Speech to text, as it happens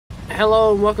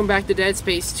Hello and welcome back to Dead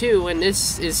Space 2, and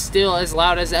this is still as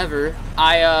loud as ever.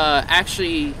 I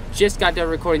actually just got done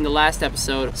recording the last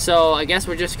episode, so I guess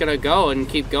we're just gonna go and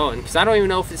keep going, because I don't even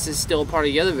know if this is still a part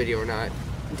of the other video or not.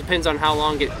 It depends on how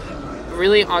long it...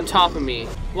 Really on top of me.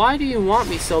 Why do you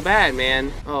want me so bad,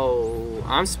 man? Oh,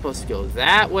 I'm supposed to go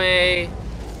that way.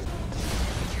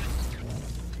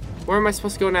 Where am I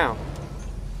supposed to go now?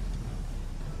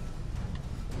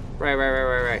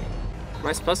 Right. Am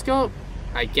I supposed to go?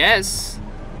 I guess.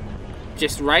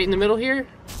 Just right in the middle here?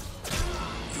 That's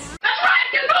right!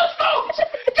 Get no food!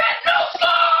 Get no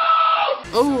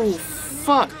food! Oh,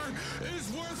 fuck.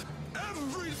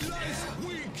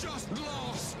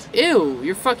 Ew,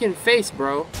 your fucking face,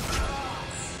 bro.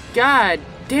 God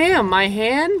damn, my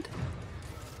hand?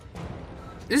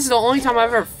 This is the only time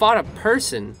I've ever fought a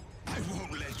person. I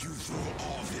won't let you throw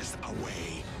all this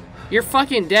away. You're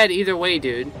fucking dead either way,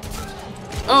 dude.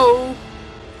 Oh.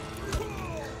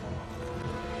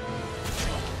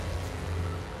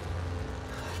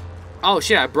 Oh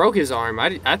shit, I broke his arm.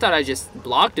 I thought I just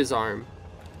blocked his arm.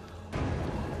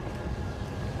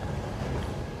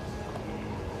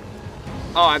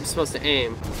 Oh, I'm supposed to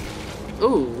aim.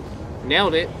 Ooh,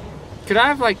 nailed it. Could I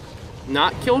have, like,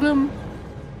 not killed him?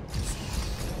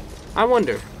 I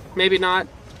wonder. Maybe not.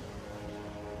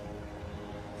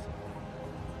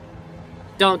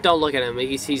 Don't look at him.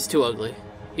 He's too ugly.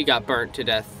 He got burnt to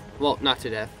death. Well, not to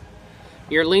death.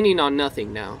 You're leaning on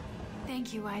nothing now.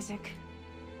 Thank you, Isaac.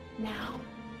 Now,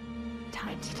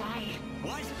 time to die.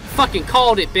 What? Fucking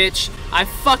called it, bitch. I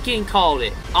fucking called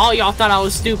it. All y'all thought I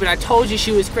was stupid. I told you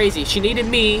she was crazy. She needed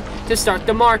me to start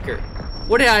the marker.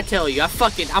 What did I tell you?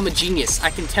 I'm a genius. I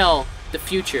can tell the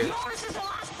future. Yours is the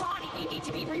last body you need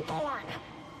to be reborn.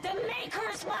 The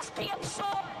makers must be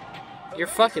absorbed. You're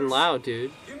fucking loud,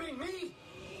 dude. You mean me?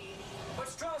 But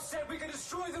Strauss said we could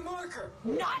destroy the marker.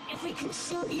 Not if we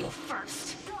consume you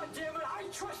first. God damn it, I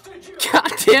trusted you.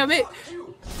 God damn it. Fuck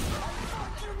you.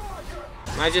 Fuck your marker.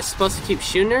 Am I just supposed to keep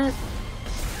shooting her?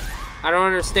 I don't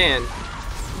understand.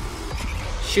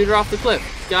 Shoot her off the cliff.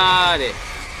 Got it.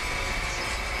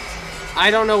 I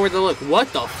don't know where to look.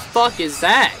 What the fuck is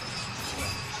that?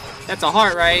 That's a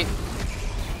heart, right?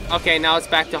 Okay, now it's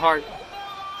back to heart.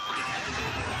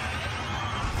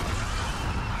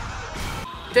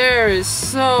 There is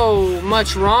so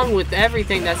much wrong with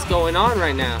everything that's going on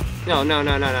right now. No,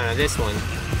 this one.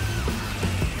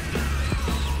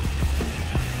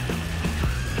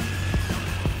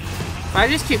 If I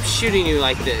just keep shooting you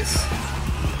like this.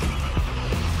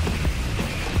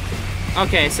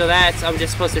 Okay, so that's... I'm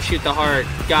just supposed to shoot the heart.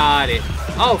 Got it.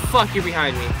 Oh, fuck, you're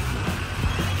behind me.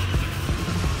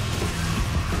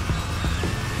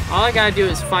 All I gotta do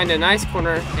is find a nice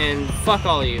corner and fuck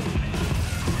all of you.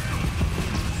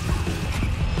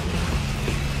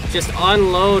 Just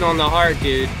unload on the heart,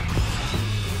 dude.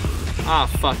 Ah,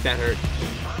 fuck, that hurt.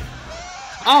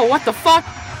 Oh, what the fuck?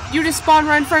 You just spawned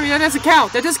right in front of me. That doesn't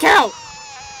count. That doesn't count.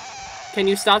 Can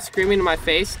you stop screaming in my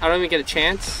face? I don't even get a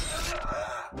chance.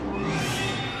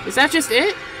 Is that just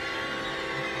it?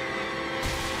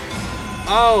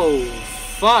 Oh,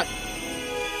 fuck.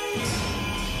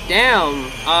 Damn.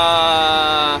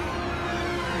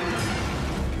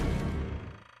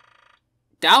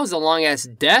 That was a long-ass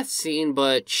death scene,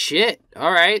 but shit.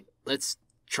 Alright, let's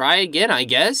try again, I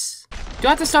guess. Do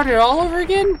I have to start it all over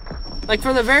again? Like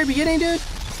from the very beginning, dude?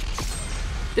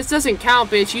 This doesn't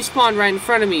count, bitch. You spawned right in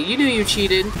front of me. You knew you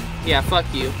cheated. Yeah, fuck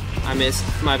you. I missed.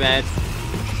 My bad.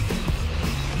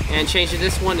 And change to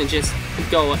this one and just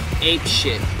go ape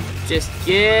shit. Just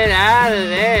get out of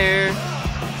there.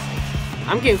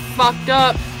 I'm getting fucked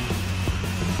up.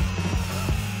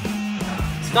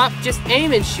 Stop, just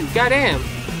aim and shoot. Goddamn.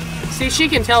 See, she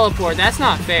can teleport. That's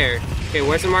not fair. Okay,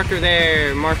 where's the marker?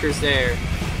 There. Marker's there.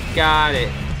 Got it.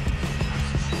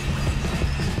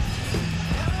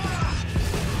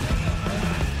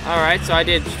 Alright, so I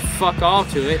did fuck all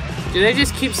to it. Do they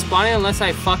just keep spawning unless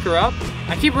I fuck her up?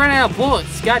 I keep running out of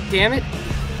bullets. God damn it.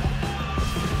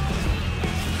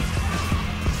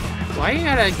 Why you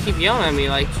gotta keep yelling at me?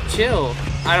 Like, chill.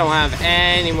 I don't have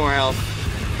any more health.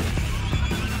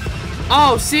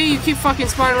 Oh, see? You keep fucking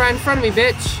spawning right in front of me,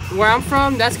 bitch. Where I'm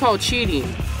from, that's called cheating.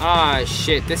 Ah,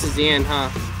 shit. This is the end, huh?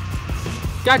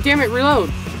 God damn it,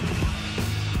 reload.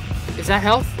 Is that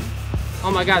health?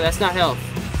 Oh my god, that's not health.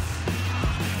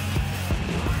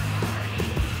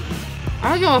 I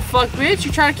don't give a fuck, bitch.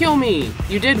 You try to kill me.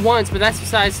 You did once, but that's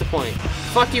besides the point.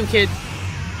 Fuck you, kid.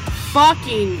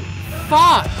 Fucking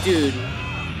fuck, dude.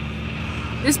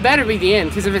 This better be the end,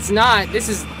 because if it's not, this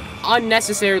is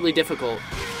unnecessarily difficult.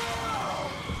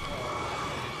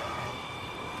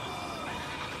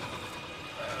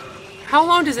 How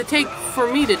long does it take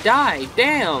for me to die.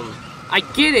 Damn. I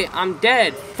get it. I'm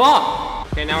dead.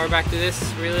 Fuck. Okay, now we're back to this,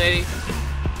 really, lady.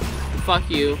 Fuck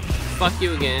you. Fuck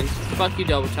you again. Fuck you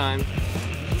double time.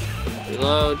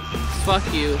 Reload.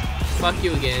 Fuck you. Fuck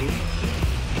you again.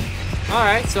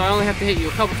 Alright, so I only have to hit you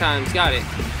a couple times. Got it.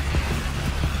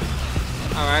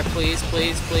 Alright, please,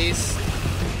 please, please.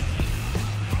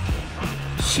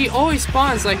 She always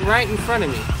spawns like right in front of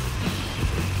me.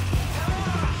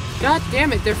 God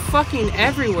damn it, they're fucking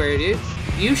everywhere, dude.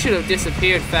 You should have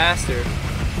disappeared faster.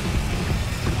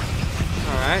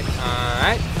 Alright,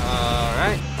 alright,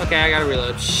 alright. Okay, I gotta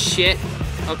reload. Shit.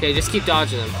 Okay, just keep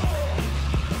dodging them.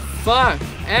 Fuck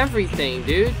everything,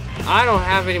 dude. I don't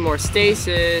have any more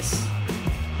stasis.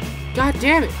 God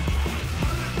damn it.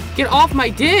 Get off my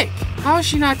dick. How is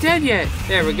she not dead yet?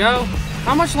 There we go.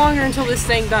 How much longer until this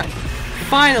thing dies?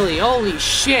 Finally, holy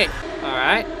shit.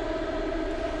 Alright.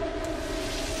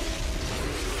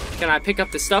 Can I pick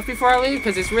up the stuff before I leave?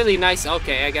 Because it's really nice.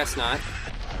 Okay, I guess not.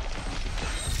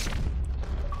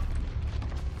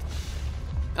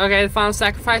 Okay, the final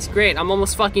sacrifice. Great, I'm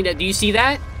almost fucking dead. Do you see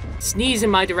that? Sneeze in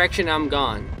my direction, I'm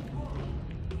gone.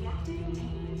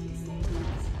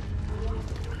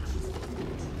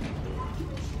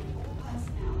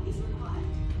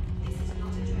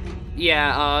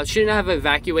 Yeah, shouldn't I have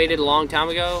evacuated a long time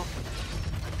ago?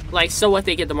 Like, so what,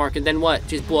 they get the mark, and then what?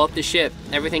 Just blow up the ship.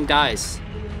 Everything dies.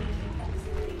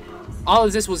 All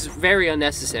of this was very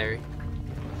unnecessary.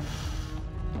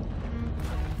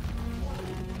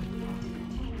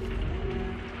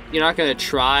 You're not gonna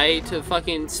try to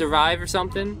fucking survive or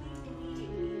something?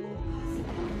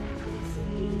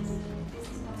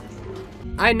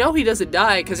 I know he doesn't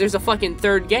die because there's a fucking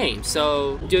third game,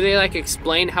 so do they like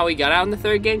explain how he got out in the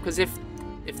third game? Because if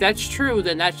that's true,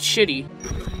 then that's shitty.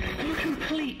 You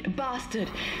complete bastard.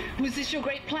 Was this your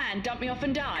great plan? Dump me off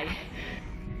and die?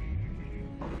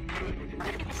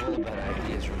 It's all about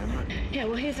ideas, remember? Yeah,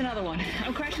 well, here's another one.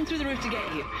 I'm crashing through the roof to get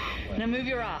you. Now move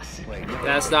your ass. Wait,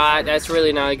 That's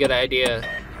really not a good idea.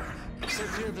 so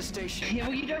clear the station. Yeah,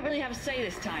 well, you don't really have a say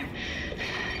this time.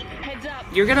 Heads up.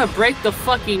 You're gonna break the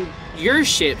fucking your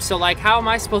ship, so like how am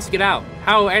I supposed to get out?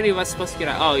 How are any of us supposed to get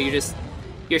out? Oh,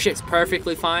 your ship's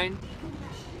perfectly fine.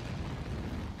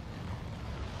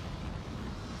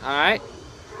 Alright.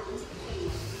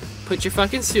 Put your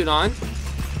fucking suit on.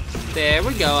 There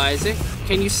we go, Isaac.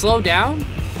 Can you slow down?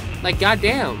 Like,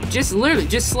 goddamn. Just literally,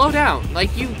 just slow down.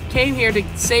 Like, you came here to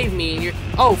save me and you're...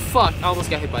 Oh, fuck. I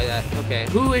almost got hit by that. Okay.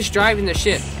 Who is driving the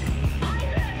ship?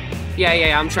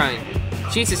 Yeah, I'm trying.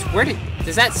 Jesus,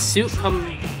 does that suit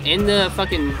come in the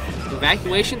fucking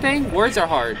evacuation thing? Words are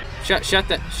hard. Just shut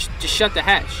the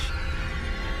hatch.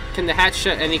 Can the hatch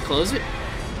shut any closer?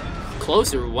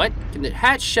 Closer? What? Can the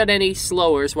hatch shut any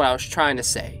slower is what I was trying to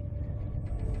say.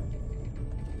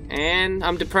 And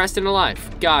I'm depressed and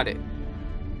alive. Got it.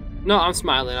 No, I'm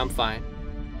smiling. I'm fine.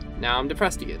 Now I'm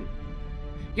depressed again.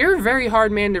 You're a very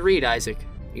hard man to read, Isaac.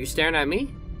 Are you staring at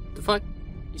me? The fuck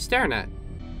you staring at?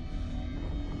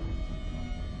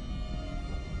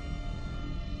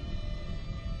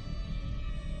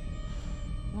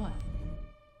 What?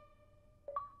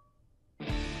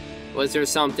 Was there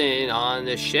something on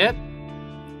the ship?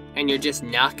 And you're just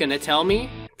not gonna tell me?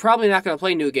 Probably not gonna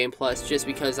play New Game Plus just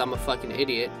because I'm a fucking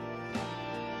idiot.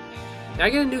 Did I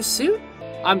get a new suit?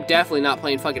 I'm definitely not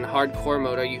playing fucking hardcore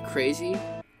mode, are you crazy?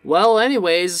 Well,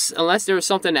 anyways, unless there was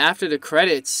something after the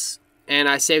credits and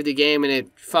I saved the game and it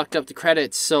fucked up the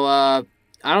credits, so I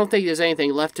don't think there's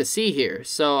anything left to see here.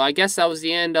 So I guess that was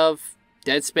the end of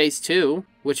Dead Space 2,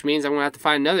 which means I'm gonna have to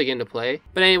find another game to play.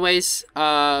 But anyways,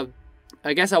 I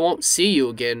guess I won't see you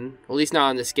again, at least not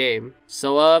on this game.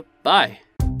 So, bye.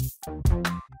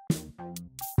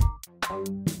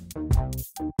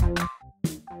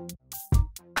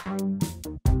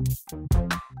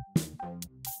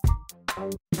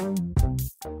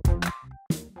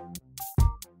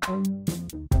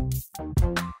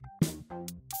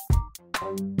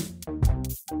 Thank you.